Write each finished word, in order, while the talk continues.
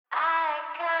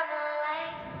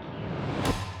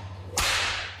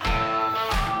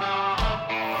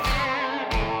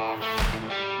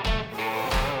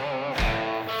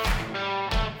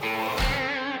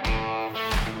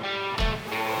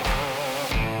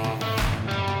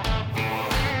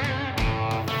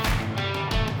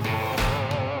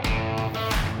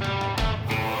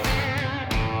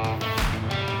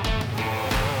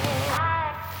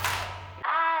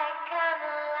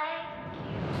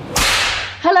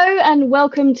and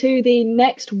welcome to the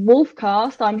next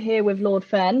WolfCast. I'm here with Lord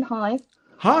Fen. Hi.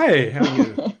 Hi, how are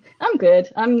you? I'm good.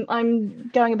 I'm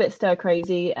going a bit stir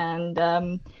crazy and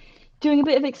doing a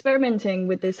bit of experimenting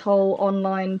with this whole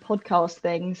online podcast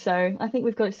thing. So I think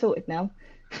we've got it sorted now.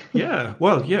 Yeah.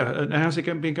 And how's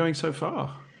it been going so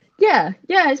far? Yeah,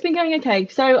 it's been going okay.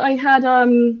 So I had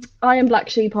I Am Black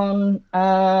Sheep on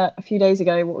a few days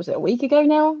ago. What was it, a week ago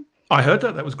now? I heard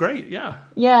that. That was great. Yeah.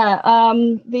 Yeah,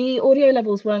 the audio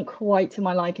levels weren't quite to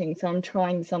my liking, so I'm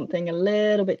trying something a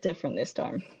little bit different this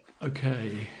time.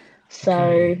 Okay. So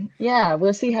Okay. yeah,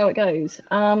 we'll see how it goes.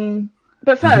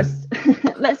 But first,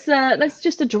 let's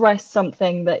just address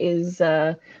something that is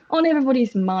on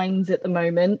everybody's minds at the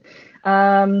moment.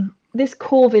 This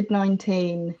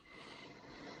COVID-19.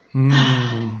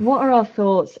 Hmm. What are our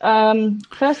thoughts?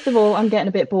 First of all, I'm getting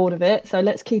a bit bored of it, so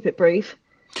let's keep it brief.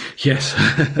 Yes,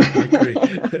 I agree.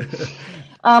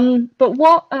 But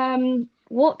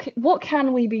what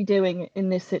can we be doing in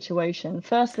this situation?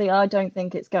 Firstly, I don't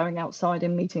think it's going outside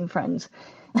and meeting friends.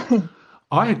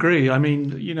 I agree. I mean,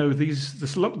 the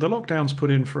lockdowns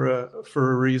put in for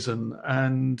a reason,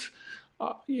 and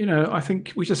I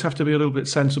think we just have to be a little bit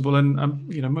sensible and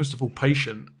most of all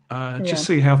patient. Yeah. Just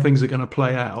see how things are going to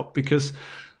play out because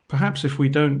perhaps if we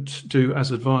don't do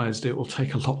as advised, it will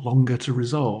take a lot longer to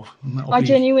resolve, and that'll I be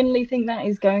genuinely think that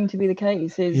is going to be the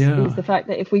case, is yeah. the fact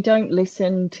that if we don't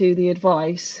listen to the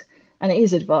advice, and it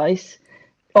is advice,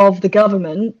 of the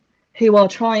government who are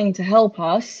trying to help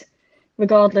us,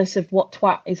 regardless of what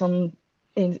twat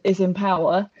is in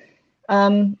power,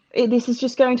 this is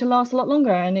just going to last a lot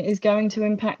longer and it is going to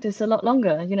impact us a lot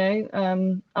longer.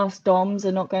 Us DOMs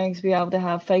are not going to be able to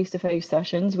have face-to-face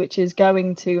sessions, which is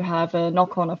going to have a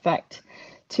knock-on effect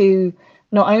to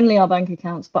not only our bank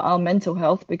accounts but our mental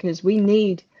health because we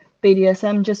need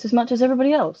BDSM just as much as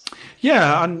everybody else.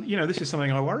 Yeah, and this is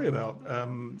something I worry about.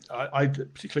 I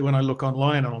particularly when I look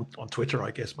online and on Twitter,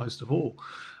 I guess most of all,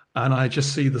 and I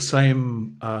just see the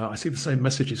same. I see the same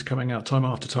messages coming out time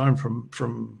after time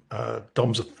from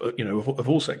DOMs of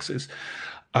all sexes.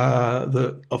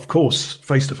 That of course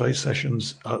face-to-face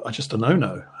sessions are just a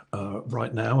no-no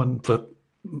right now, and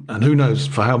who knows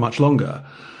for how much longer.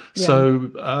 Yeah.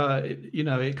 So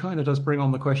it kind of does bring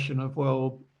on the question of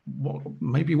well,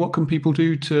 what can people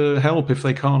do to help if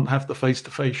they can't have the face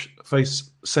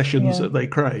sessions Yeah. that they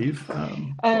crave? What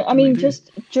I can they mean, do?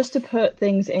 just to put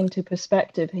things into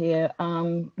perspective here,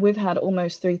 we've had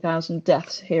almost 3,000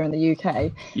 deaths here in the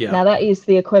UK. Yeah. Now, that is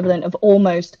the equivalent of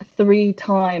almost three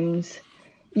times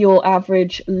your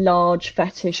average large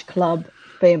fetish club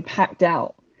being packed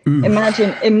out. Ooh.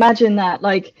 Imagine that.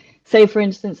 Like, say, for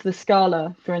instance, the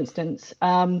Scala, for instance.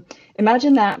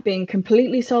 Imagine that being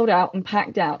completely sold out and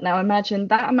packed out. Now, imagine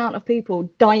that amount of people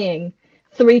dying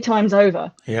three times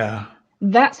over. Yeah.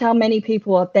 That's how many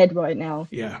people are dead right now.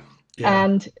 Yeah. Yeah.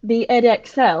 And the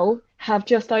EdXL have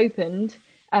just opened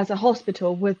as a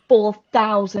hospital with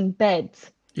 4,000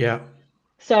 beds. Yeah.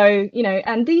 So,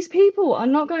 and these people are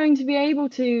not going to be able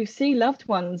to see loved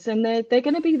ones and they're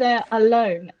going to be there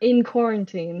alone in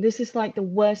quarantine. This is like the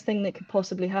worst thing that could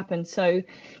possibly happen. So,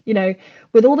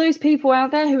 with all those people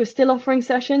out there who are still offering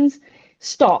sessions,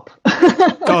 stop.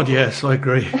 God, yes, I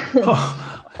agree.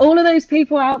 Oh, All of those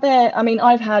people out there, I mean,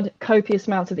 I've had copious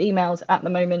amounts of emails at the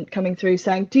moment coming through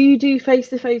saying, do you do face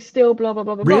to face still? Blah, blah,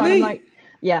 blah, blah, blah. And I'm really? like,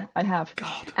 yeah, I have.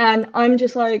 God. And I'm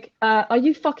just like, are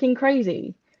you fucking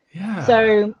crazy? Yeah.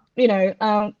 So,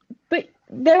 but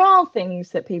there are things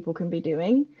that people can be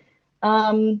doing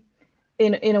in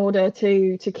order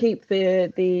to keep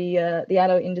the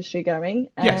adult industry going.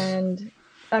 Yes. And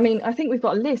I mean, I think we've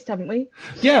got a list, haven't we?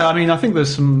 Yeah, I mean, I think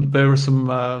there are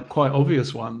some quite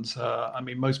obvious ones. I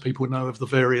mean, most people know of the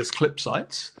various clip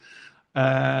sites,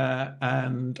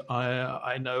 and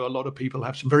I know a lot of people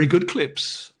have some very good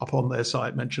clips up on their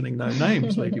site mentioning no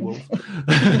names, Lady Wolf.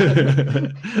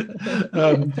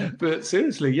 But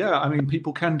seriously, yeah, I mean,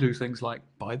 people can do things like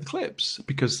buy the clips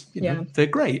because Yeah. they're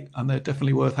great and they're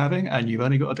definitely worth having, and you've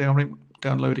only got to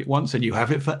download it once and you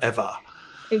have it forever.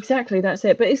 Exactly, that's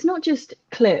it. But it's not just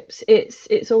clips.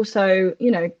 It's also,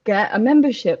 get a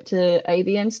membership to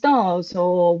AVN Stars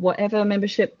or whatever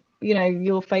membership,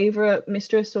 your favorite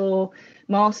mistress or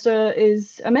master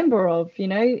is a member of.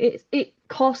 It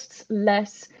costs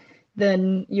less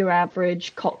than your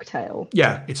average cocktail.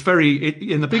 Yeah, it's very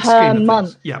in the big Per scheme of month.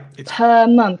 things. Yeah, it's Per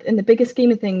month. In the bigger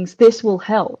scheme of things, this will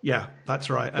help, yeah, that's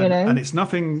right. you And know? it's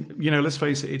nothing, let's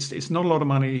face it, it's not a lot of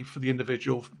money for the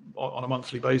individual on a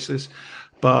monthly basis,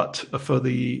 but for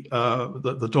the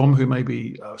dom who may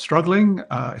be struggling,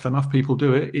 if enough people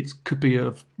do it, it could be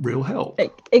of real help.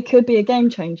 It could be a game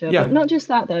changer. Yeah. But not just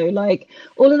that, though. Like,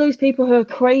 all of those people who are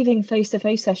craving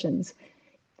face-to-face sessions,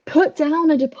 put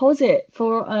down a deposit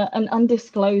for an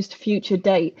undisclosed future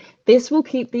date. This will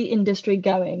keep the industry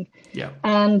going. Yeah.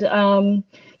 And,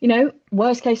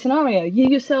 worst case scenario, you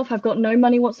yourself have got no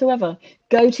money whatsoever.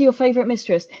 Go to your favorite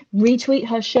mistress, retweet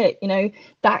her shit.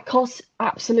 That costs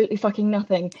absolutely fucking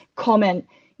nothing. Comment,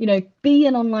 be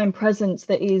an online presence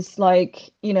that is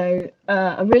like,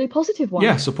 a really positive one.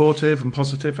 Yeah, supportive and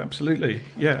positive, absolutely.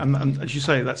 Yeah, and as you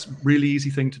say, that's a really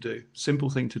easy thing to do, simple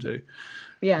thing to do.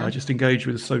 Yeah. Just engage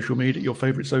with social media, your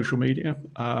favorite social media,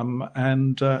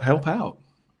 and help out.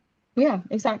 Yeah,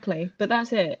 exactly. But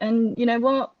that's it. And you know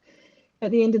what? At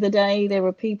the end of the day, there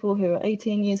were people who are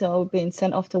 18 years old being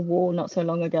sent off to war not so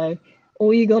long ago.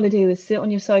 All you got to do is sit on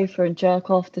your sofa and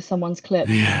jerk off to someone's clip.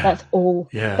 Yeah. That's all.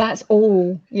 Yeah. That's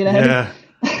all, Yeah.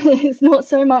 It's not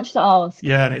so much to ask.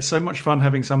 Yeah, and it's so much fun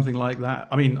having something like that.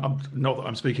 I mean, not that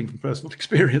I'm speaking from personal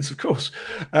experience, of course,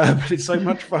 but it's so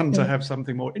much fun to have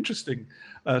something more interesting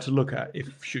to look at,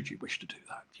 should you wish to do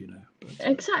that, But,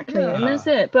 Exactly, and that's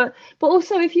it. But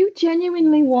also, if you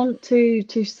genuinely want to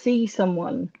see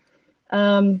someone,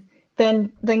 then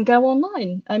go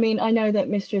online. I mean, I know that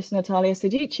Mistress Natalia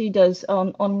Sedici does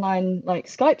online like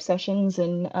Skype sessions,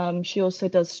 and she also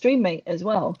does StreamMate as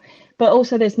well. But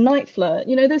also there's Night Flirt.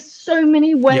 There's so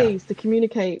many ways to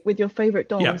communicate with your favorite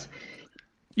doms.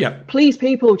 Yeah. Please,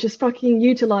 people, just fucking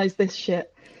utilize this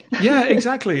shit. Yeah,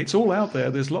 exactly. It's all out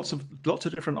there. There's lots of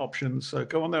different options. So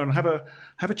go on there and have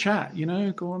a chat.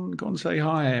 Go on, say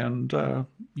hi, and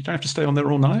you don't have to stay on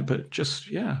there all night, but just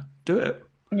do it.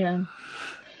 Yeah.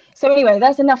 So anyway,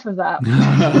 that's enough of that.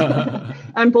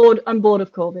 I'm bored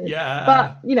of COVID. Yeah.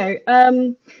 But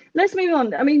let's move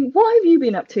on. I mean, what have you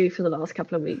been up to for the last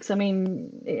couple of weeks? I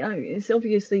mean, it's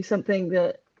obviously something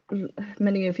that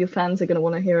many of your fans are going to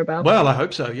want to hear about. Well, I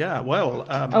hope so. Yeah. Well.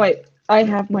 Oh wait, I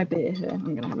have my beer here. I'm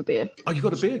going to have a beer. Oh, you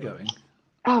got a beer going?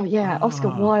 Oh yeah, Oscar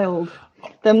Wilde,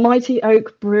 the Mighty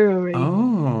Oak Brewery.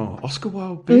 Oh, Oscar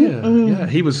Wilde beer. Yeah,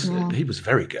 he was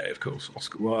very gay, of course.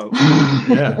 Oscar Wilde.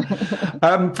 Yeah.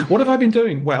 What have I been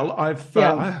doing? Well,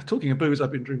 talking of booze,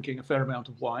 I've been drinking a fair amount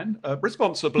of wine,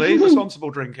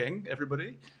 responsible drinking,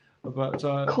 everybody. But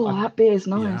cool, that beer is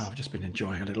nice. Yeah, I've just been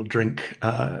enjoying a little drink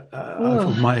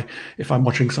if I'm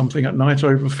watching something at night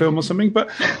over a film or something. But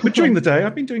during the day,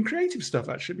 I've been doing creative stuff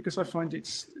actually, because I find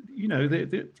it's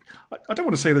I don't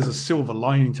want to say there's a silver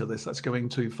lining to this. That's going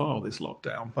too far, this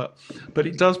lockdown. But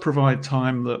it does provide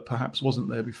time that perhaps wasn't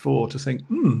there before to think,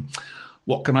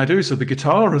 what can I do? So the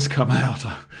guitar has come out.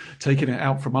 I've taken it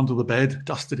out from under the bed,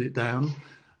 dusted it down.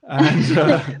 And,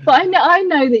 but I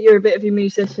know that you're a bit of a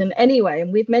musician anyway,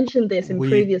 and we've mentioned this in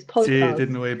previous podcasts. We did,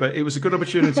 didn't we? But it was a good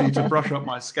opportunity to brush up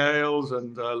my scales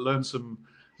and learn some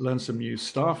new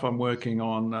stuff. I'm working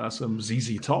on some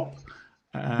ZZ Top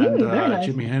and nice.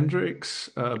 Jimi Hendrix,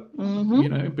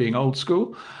 being old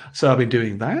school. So I've been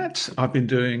doing that. I've been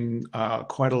doing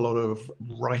quite a lot of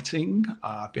writing.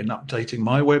 I've been updating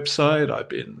my website. I've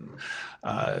been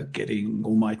getting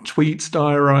all my tweets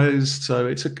diarized. So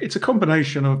it's a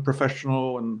combination of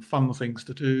professional and fun things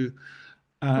to do.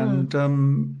 And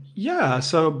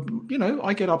so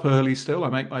I get up early still. I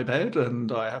make my bed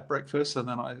and I have breakfast, and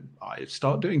then I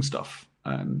start doing stuff.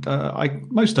 And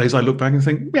most days I look back and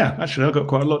think, actually I got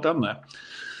quite a lot done there.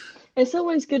 It's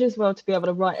always good as well to be able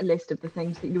to write a list of the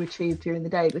things that you achieved during the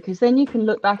day, because then you can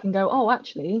look back and go, oh,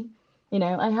 actually,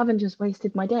 I haven't just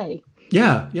wasted my day.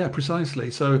 Yeah, precisely.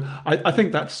 So I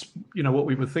think that's, what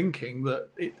we were thinking, that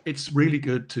it's really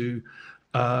good to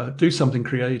do something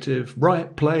creative,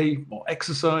 write, play, or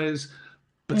exercise,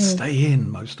 but stay in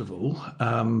most of all.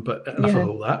 But enough of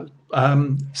all that.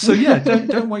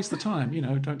 Don't waste the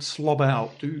time. Don't slob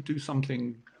out. Do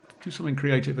something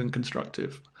creative and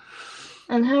constructive.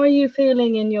 And how are you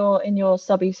feeling in your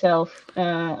subby self?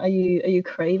 Are you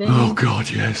craving? Oh God,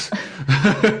 yes.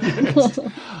 Yes.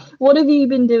 What have you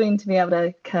been doing to be able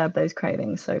to curb those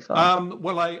cravings so far?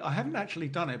 Well, I haven't actually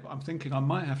done it, but I'm thinking I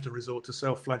might have to resort to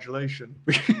self-flagellation.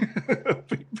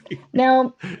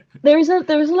 Now, there is a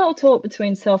lot of talk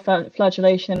between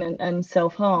self-flagellation and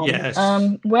self-harm. Yes.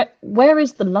 Where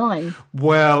is the line?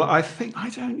 Well, I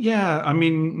don't. Yeah, I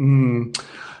mean.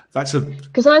 That's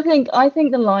because I think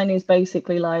the line is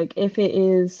basically like, if it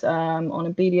is on a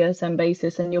BDSM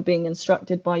basis and you're being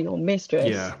instructed by your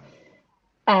mistress,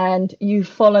 and you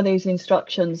follow those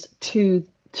instructions to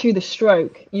the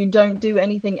stroke. You don't do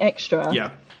anything extra.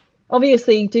 Yeah.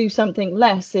 Obviously, do something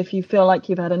less if you feel like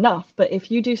you've had enough. But if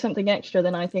you do something extra,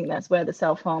 then I think that's where the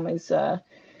self-harm is.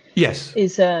 Yes.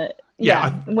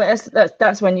 Yeah.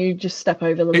 That's when you just step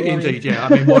over the line. Indeed, yeah. I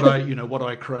mean, what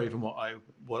I crave and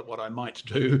what I might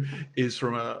do is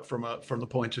from the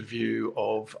point of view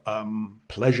of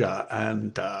pleasure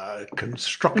and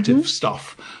constructive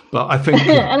stuff. But I think,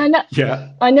 and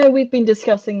I know we've been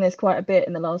discussing this quite a bit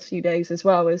in the last few days as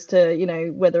well, as to, you know,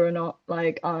 whether or not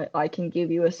like I can give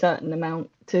you a certain amount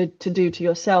to do to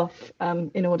yourself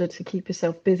in order to keep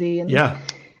yourself busy and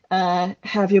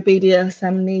have your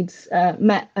BDSM needs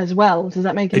met as well. Does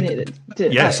that make any?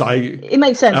 Yes, it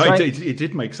makes sense, right? It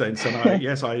did make sense, and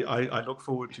I look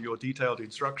forward to your detailed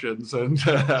instructions, and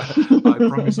I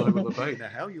promise I will obey. Now,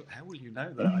 how will you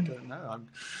know that? I don't know.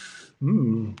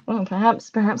 Well,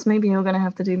 perhaps maybe you're going to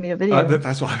have to do me a video.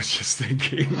 That's what I was just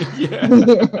thinking.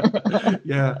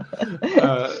 Yeah.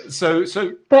 So.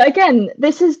 But again,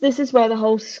 this is where the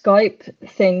whole Skype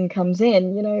thing comes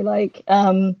in. You know, like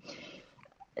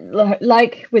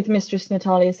with Mistress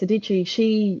Natalia Sedici,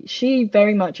 she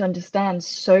very much understands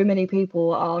so many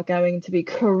people are going to be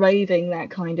craving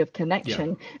that kind of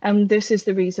connection, and this is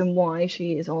the reason why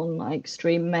she is on like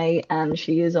StreamMate and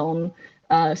she is on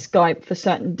Skype for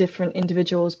certain different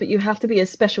individuals. But you have to be a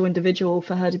special individual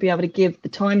for her to be able to give the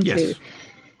time to.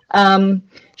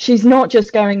 She's not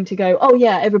just going to go, oh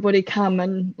yeah, everybody come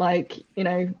and like, you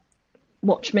know,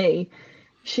 watch me.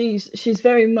 She's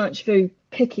very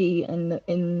picky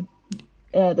in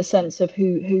the sense of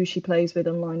who she plays with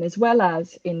online, as well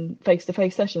as in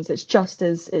face-to-face sessions. It's just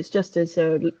as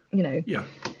you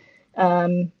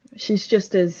know, she's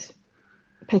just as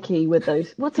picky with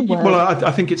those. What's a word? Well,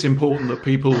 I think it's important that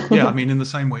people, I mean, in the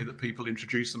same way that people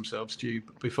introduce themselves to you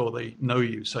before they know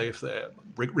you, say if they're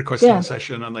requesting a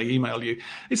session and they email you,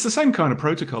 it's the same kind of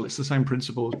protocol. It's the same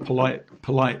principle,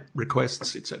 polite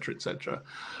requests, etc., etc.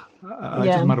 It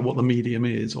doesn't matter what the medium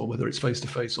is or whether it's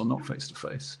face-to-face or not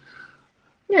face-to-face.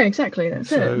 Yeah, exactly.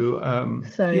 That's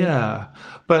it. Yeah.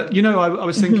 But, you know, I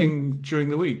was thinking during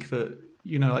the week that,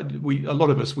 you know, a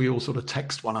lot of us, we all sort of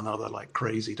text one another like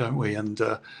crazy, don't we? And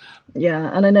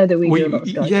and I know that we do a lot of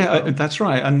Skype. Yeah, that's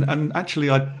right. And actually,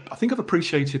 I think I've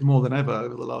appreciated more than ever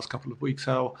over the last couple of weeks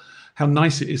how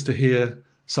nice it is to hear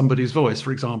somebody's voice.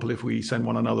 For example, if we send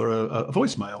one another a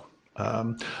voicemail.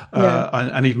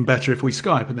 And even better if we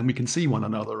Skype, and then we can see one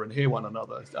another and hear one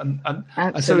another, and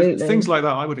so things like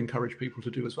that I would encourage people to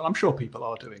do as well. I'm sure people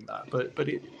are doing that, but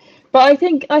I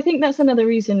think that's another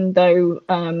reason though,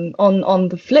 on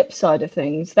the flip side of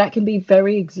things, that can be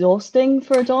very exhausting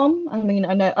for a dom. I mean,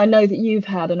 I know that you've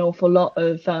had an awful lot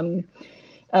of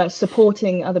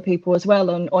supporting other people as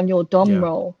well on your dom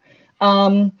role.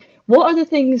 What are the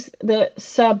things that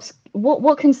subs?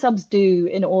 What can subs do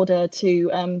in order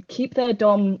to keep their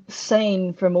dom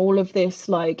sane from all of this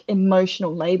like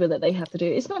emotional labor that they have to do?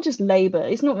 It's not just labor.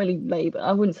 It's not really labor.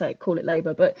 I wouldn't call it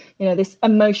labor, but you know, this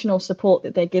emotional support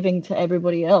that they're giving to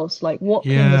everybody else. Like, what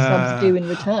can the subs do in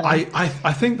return?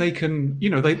 I think they can. You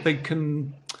know, they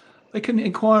can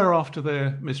inquire after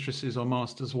their mistresses or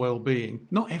masters' well-being.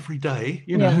 Not every day,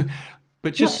 you know,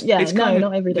 but just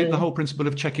not every day. The whole principle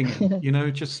of checking in. You know,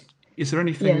 just. Is there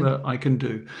anything that I can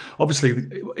do? Obviously,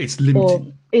 it's limited.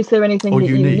 Or is there anything that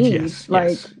you need? Yes,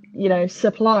 like, you know,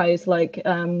 supplies like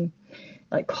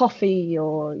coffee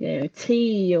or, you know,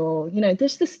 tea, or, you know,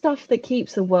 just the stuff that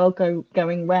keeps the world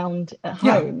going round at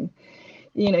home.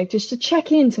 You know, just to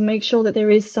check in to make sure that there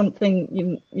is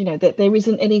something, you know, that there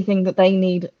isn't anything that they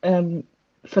need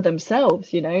for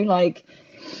themselves. You know, like,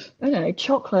 I don't know,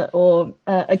 chocolate or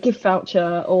a gift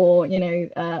voucher, or, you know,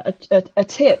 a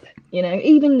tip. You know,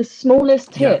 even the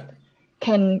smallest tip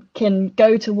can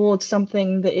go towards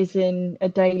something that is in a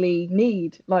daily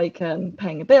need, like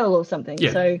paying a bill or something.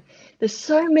 So there's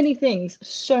so many things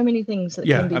that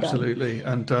can be done. Absolutely.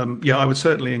 And I would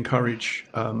certainly encourage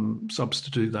subs to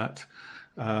do that,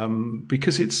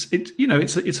 because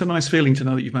it's a nice feeling to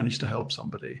know that you've managed to help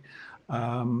somebody.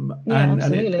 And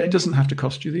it doesn't have to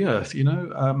cost you the earth, you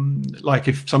know. Like,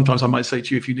 if sometimes I might say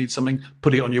to you, if you need something,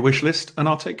 put it on your wish list and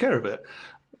I'll take care of it.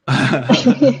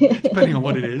 Depending on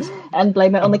what it is, and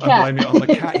blame it on the cat. Blame it on the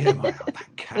cat. Yeah, my God, that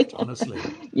cat. Honestly,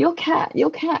 your cat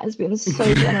has been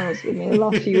so generous with me the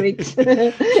last few weeks.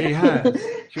 She has.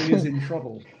 She is in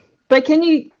trouble. But can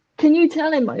you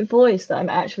tell in my voice that I'm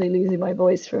actually losing my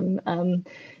voice from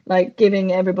like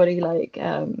giving everybody like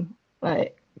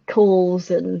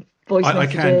calls and voice I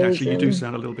can messages. actually. You do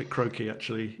sound a little bit croaky,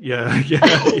 actually. Yeah,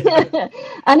 yeah.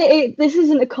 And this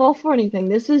isn't a cough or anything.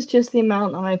 This is just the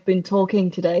amount I've been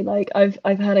talking today. Like I've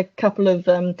had a couple of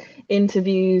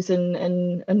interviews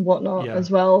and whatnot Yeah. as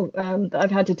well, that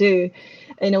I've had to do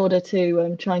in order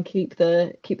to try and keep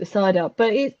the side up.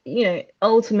 But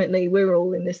ultimately we're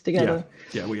all in this Yeah, together.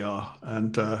 yeah, we are.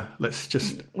 And let's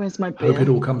just Where's my hope it beer?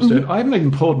 all comes to it. I haven't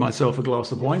even poured myself a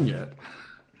glass of wine yet.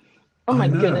 Oh I my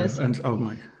know. goodness. And oh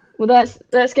my, Well,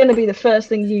 that's going to be the first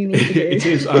thing you need to do. it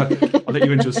is. I'll let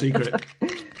you into a secret.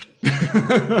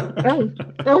 Oh,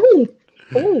 oh,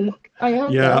 oh! I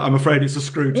heard Yeah, that. I'm afraid it's a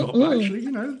screw top. But Mm-mm. actually,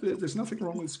 there's nothing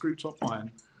wrong with screw top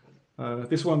wine.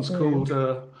 This one's Yeah. called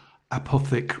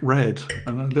Apothic Red.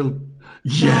 And a little,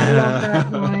 Oh, I love that yeah.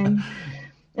 wine.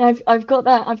 I've got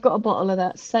that. I've got a bottle of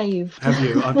that saved Have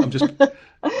you?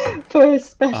 for a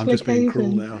I'm special just being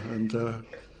cruel occasion. now. And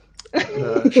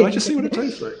shall I just see what it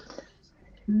tastes like?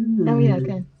 Oh yeah,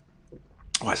 okay.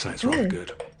 Oh, I say it's rather Oh,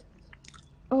 good.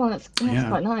 oh, that's Yeah.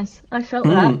 quite nice. I felt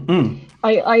that.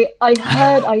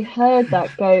 I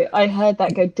heard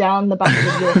that go down the back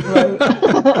of your throat,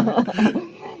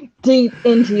 deep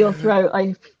into your throat.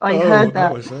 I heard Oh,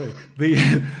 that. I say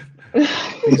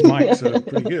these mics are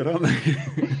pretty good, aren't they?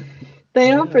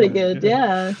 They are pretty Yeah, good, yeah,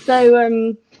 yeah. So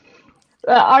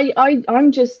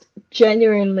I'm just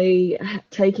genuinely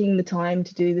taking the time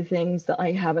to do the things that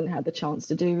I haven't had the chance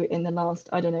to do in the last,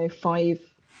 I don't know,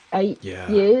 8 yeah,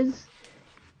 years,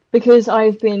 because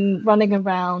I've been running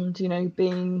around,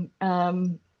 being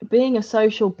a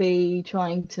social bee,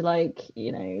 trying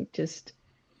to just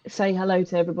say hello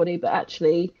to everybody, but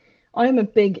actually I'm a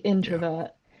big yeah,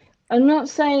 introvert. I'm not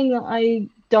saying that I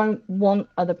don't want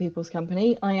other people's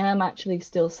company. I am actually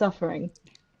still suffering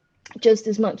just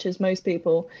as much as most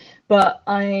people, but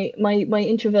my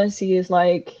introversy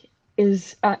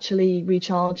is actually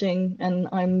recharging, and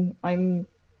I'm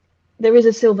there is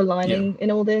a silver yeah. lining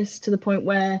in all this, to the point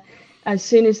where as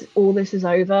soon as all this is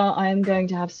over, I am going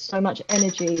to have so much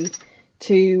energy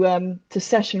to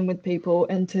session with people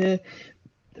and to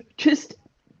just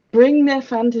bring their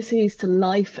fantasies to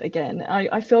life again.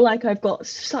 I feel like I've got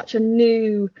such a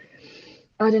new,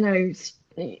 I don't know,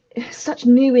 such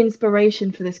new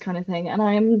inspiration for this kind of thing. And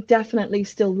I am definitely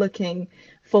still looking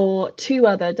for two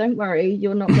other, don't worry,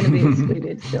 you're not going to be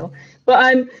excluded still.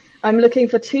 But I'm looking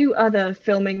for two other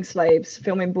filming slaves,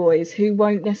 filming boys who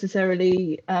won't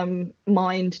necessarily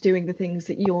mind doing the things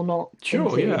that you're not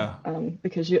Sure, into, yeah.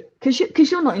 because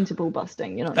you're not into ball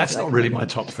busting, you're not into That's that not kind really of my thing.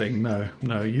 top thing. No,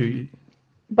 no. You.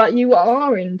 But you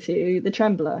are into the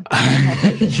trembler, I have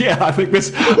noticed. Yeah, I think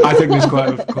there's quite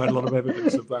a lot of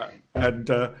evidence of that, and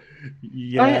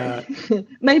I yeah,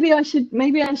 maybe I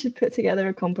should put together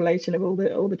a compilation of all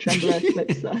the trembler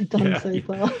clips that I've done yeah, so yeah.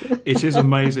 far. It is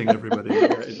amazing, everybody.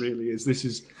 It really is. This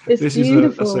is It's this is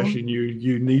a beautiful. session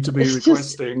you need to be It's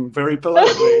just requesting very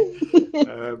politely.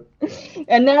 Uh,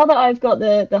 and now that I've got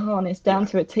the harness down yeah,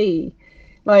 to a T,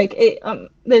 like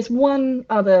there's one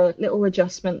other little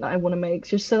adjustment that I want to make,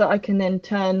 just so that I can then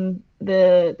turn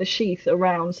the sheath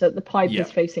around so that the pipe yeah.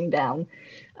 is facing down.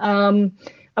 Um,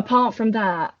 Apart from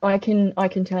that, I can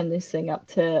turn this thing up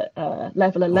to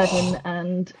level 11, Oh.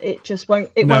 and it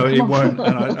won't No, come it off. won't,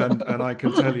 and I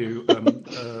can tell you,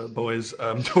 boys,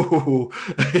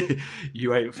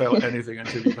 you ain't felt anything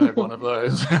until you've had one of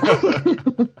those.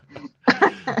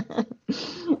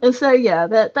 And so yeah,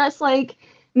 that's like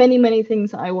many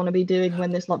things that I want to be doing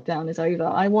when this lockdown is over.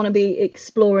 I want to be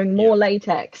exploring Yeah, more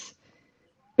latex,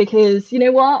 because you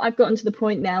know what? I've gotten to the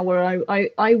point now where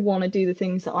I want to do the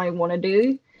things that I want to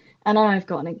do, and I've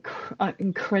got an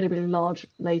incredibly large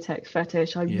latex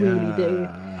fetish. I really do.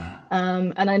 yeah.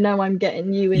 And I know I'm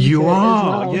getting you into You it as are,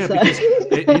 well. yeah, So because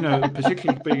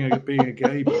particularly being a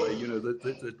gay boy,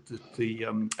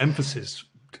 the emphasis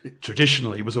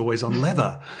traditionally was always on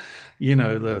leather.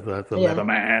 The yeah, leather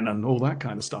man and all that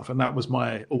kind of stuff, and that was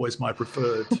always my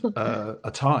preferred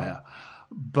attire.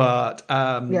 But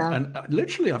yeah, and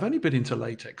literally, I've only been into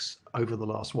latex over the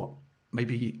last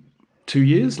maybe 2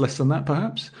 years, less than that,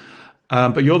 perhaps.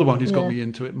 But you're the one who's got yeah. me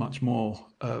into it much more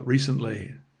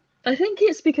recently. I think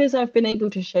it's because I've been able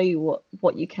to show you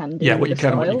what you can Yeah, do what with you a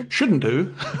can and what you style. shouldn't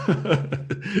do.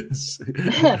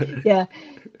 Yeah,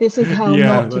 this is how Yeah,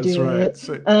 not to that's do right. it.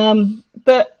 So,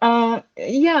 But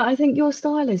yeah, I think your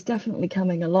style is definitely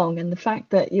coming along, and the fact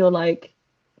that you're like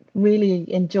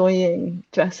really enjoying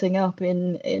dressing up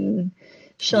in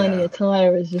shiny Yeah.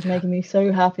 attire is just making me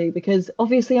so happy because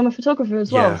obviously I'm a photographer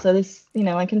as well. Yeah. So this,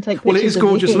 I can take Well, it pictures is of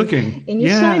gorgeous you looking. in your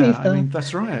shiny Yeah, I stuff. mean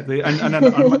that's right.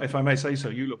 And if I may say so,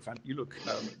 you look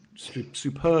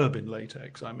superb in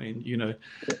latex. I mean,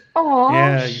 Oh,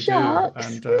 yeah, you do. shucks.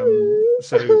 And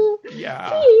so yeah,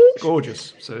 Thanks.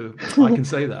 gorgeous. So I can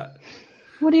say that.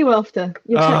 What are you after?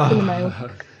 Your check's in the mail.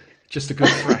 Just a good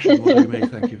thrashing will do me.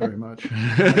 Thank you very much.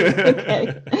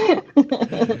 Okay.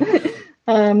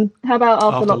 How about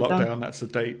after After lockdown? lockdown, that's the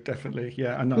date, definitely.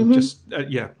 Yeah, and I'm Hmm. just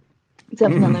yeah.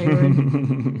 Definitely, we're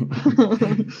in.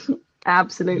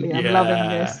 Absolutely, I'm loving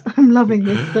this. Yeah. I'm loving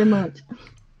this so much.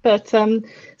 But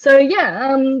so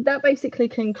yeah, that basically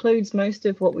concludes most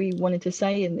of what we wanted to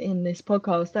say in this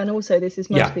podcast, and also this is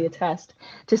Yeah. mostly a test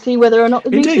to see whether or not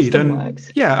the new Indeed, system and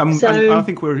works. yeah, and So I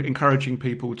think we're encouraging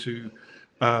people to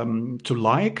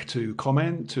like, to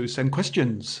comment, to send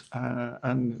questions,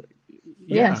 and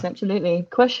yes, yeah, absolutely.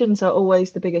 Questions are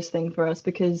always the biggest thing for us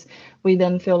because we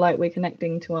then feel like we're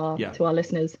connecting to yeah, our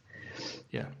listeners.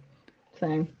 yeah.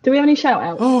 So, do we have any shout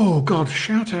outs? Oh God,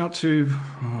 shout out to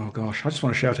oh gosh, I just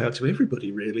want to shout out to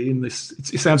everybody really. In this,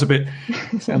 it sounds a bit,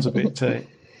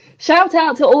 Shout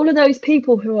out to all of those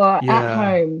people who are at yeah,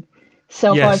 home yes,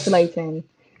 self-isolating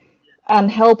and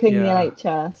helping the yeah,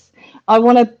 NHS. I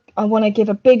want to give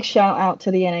a big shout out to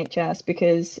the NHS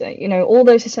because all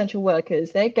those essential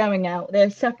workers, they're going out, they're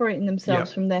separating yeah.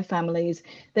 themselves from their families.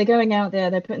 They're going out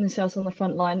there, they're putting themselves on the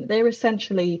front line. They're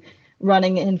essentially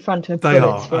running in front of They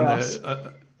bullets are, for and us.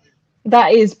 they're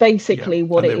That is yeah, basically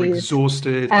what and it they're is.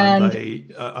 exhausted, And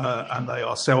and they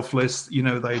are selfless.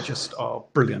 They just are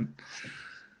brilliant.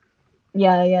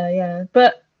 yeah.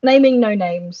 But naming no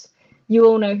names, you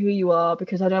all know who you are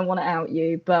because I don't want to out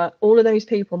you. But all of those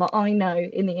people that I know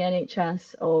in the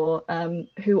NHS or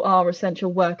who are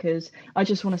essential workers, I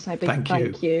just want to say a big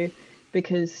thank you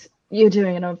because you're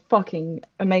doing a fucking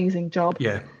amazing job.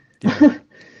 Yeah, yeah.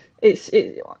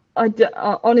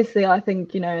 Honestly, I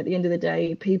think, at the end of the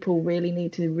day, people really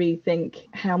need to rethink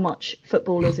how much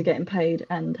footballers are getting paid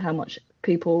and how much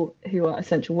people who are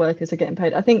essential workers are getting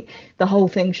paid. I think the whole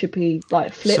thing should be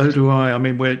like flipped. So do I. I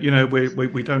mean, we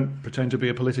don't pretend to be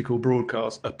a political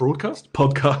podcast,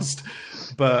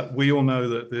 but we all know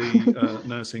that the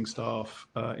nursing staff,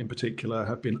 in particular,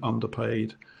 have been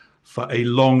underpaid for a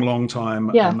long, long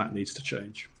time, Yeah. and that needs to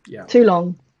change. Yeah, Too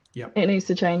long. yeah. It needs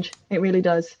to change. It really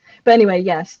does. But anyway,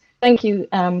 yes. Thank you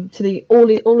to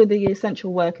all of the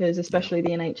essential workers, especially the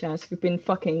NHS, who've been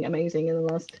fucking amazing in the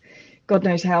last God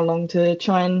knows how long to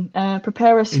try and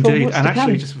prepare us for Indeed, what's and to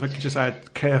actually, come. if I could just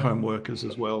add care home workers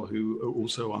as well, who are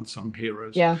also unsung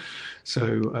heroes. Yeah.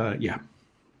 So yeah.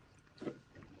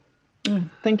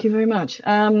 Thank you very much.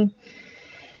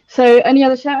 So any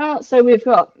other shout outs? So we've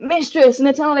got Mistress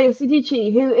Natalia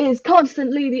Sidici, who is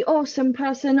constantly the awesome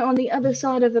person on the other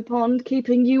side of the pond,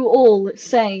 keeping you all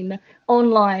sane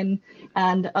online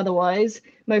and otherwise,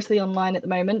 mostly online at the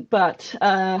moment, but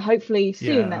hopefully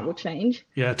soon that will change.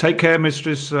 Yeah, take care,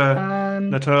 Mistress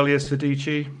Natalia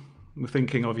Sidici. We're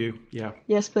thinking of you. Yeah.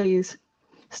 Yes, please.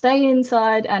 Stay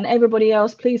inside, and everybody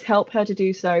else, please help her to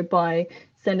do so by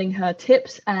sending her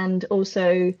tips and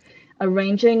also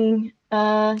arranging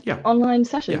online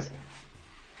sessions.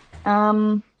 Yeah.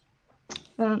 And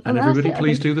everybody,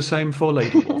 please do the same for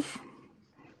Lady Wolf.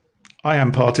 I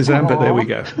am partisan, but there we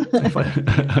go.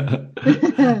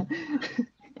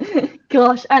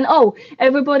 Gosh, and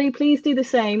everybody, please do the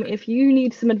same. If you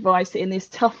need some advice in this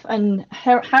tough and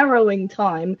harrowing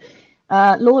time,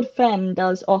 Lord Fenn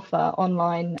does offer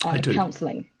online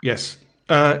counselling. Yes. Is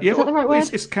that the right word?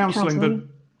 It's counselling,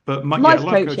 but life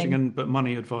coaching and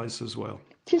money advice as well.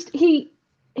 Just he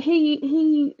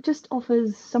just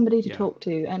offers somebody to talk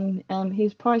to, and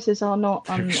his prices are not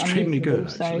extremely good.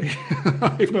 So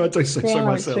even though I don't say so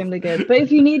myself. Extremely good. But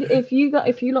if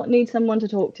you lot need someone to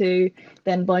talk to,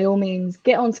 then by all means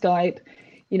get on Skype.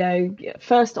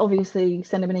 First obviously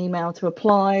send him an email to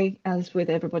apply, as with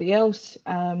everybody else.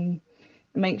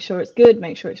 Make sure it's good,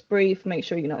 make sure it's brief, make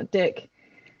sure you're not a dick,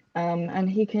 and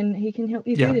he can help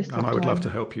you through this. And I would love to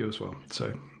help you as well.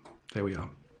 So there we are.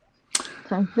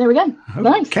 So there we go.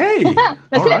 Nice. Okay.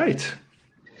 All right.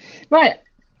 Right.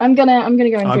 I'm gonna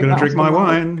go and I'm gonna drink my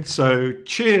wine. So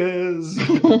cheers.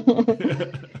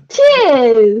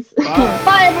 Cheers.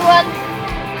 Bye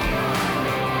everyone.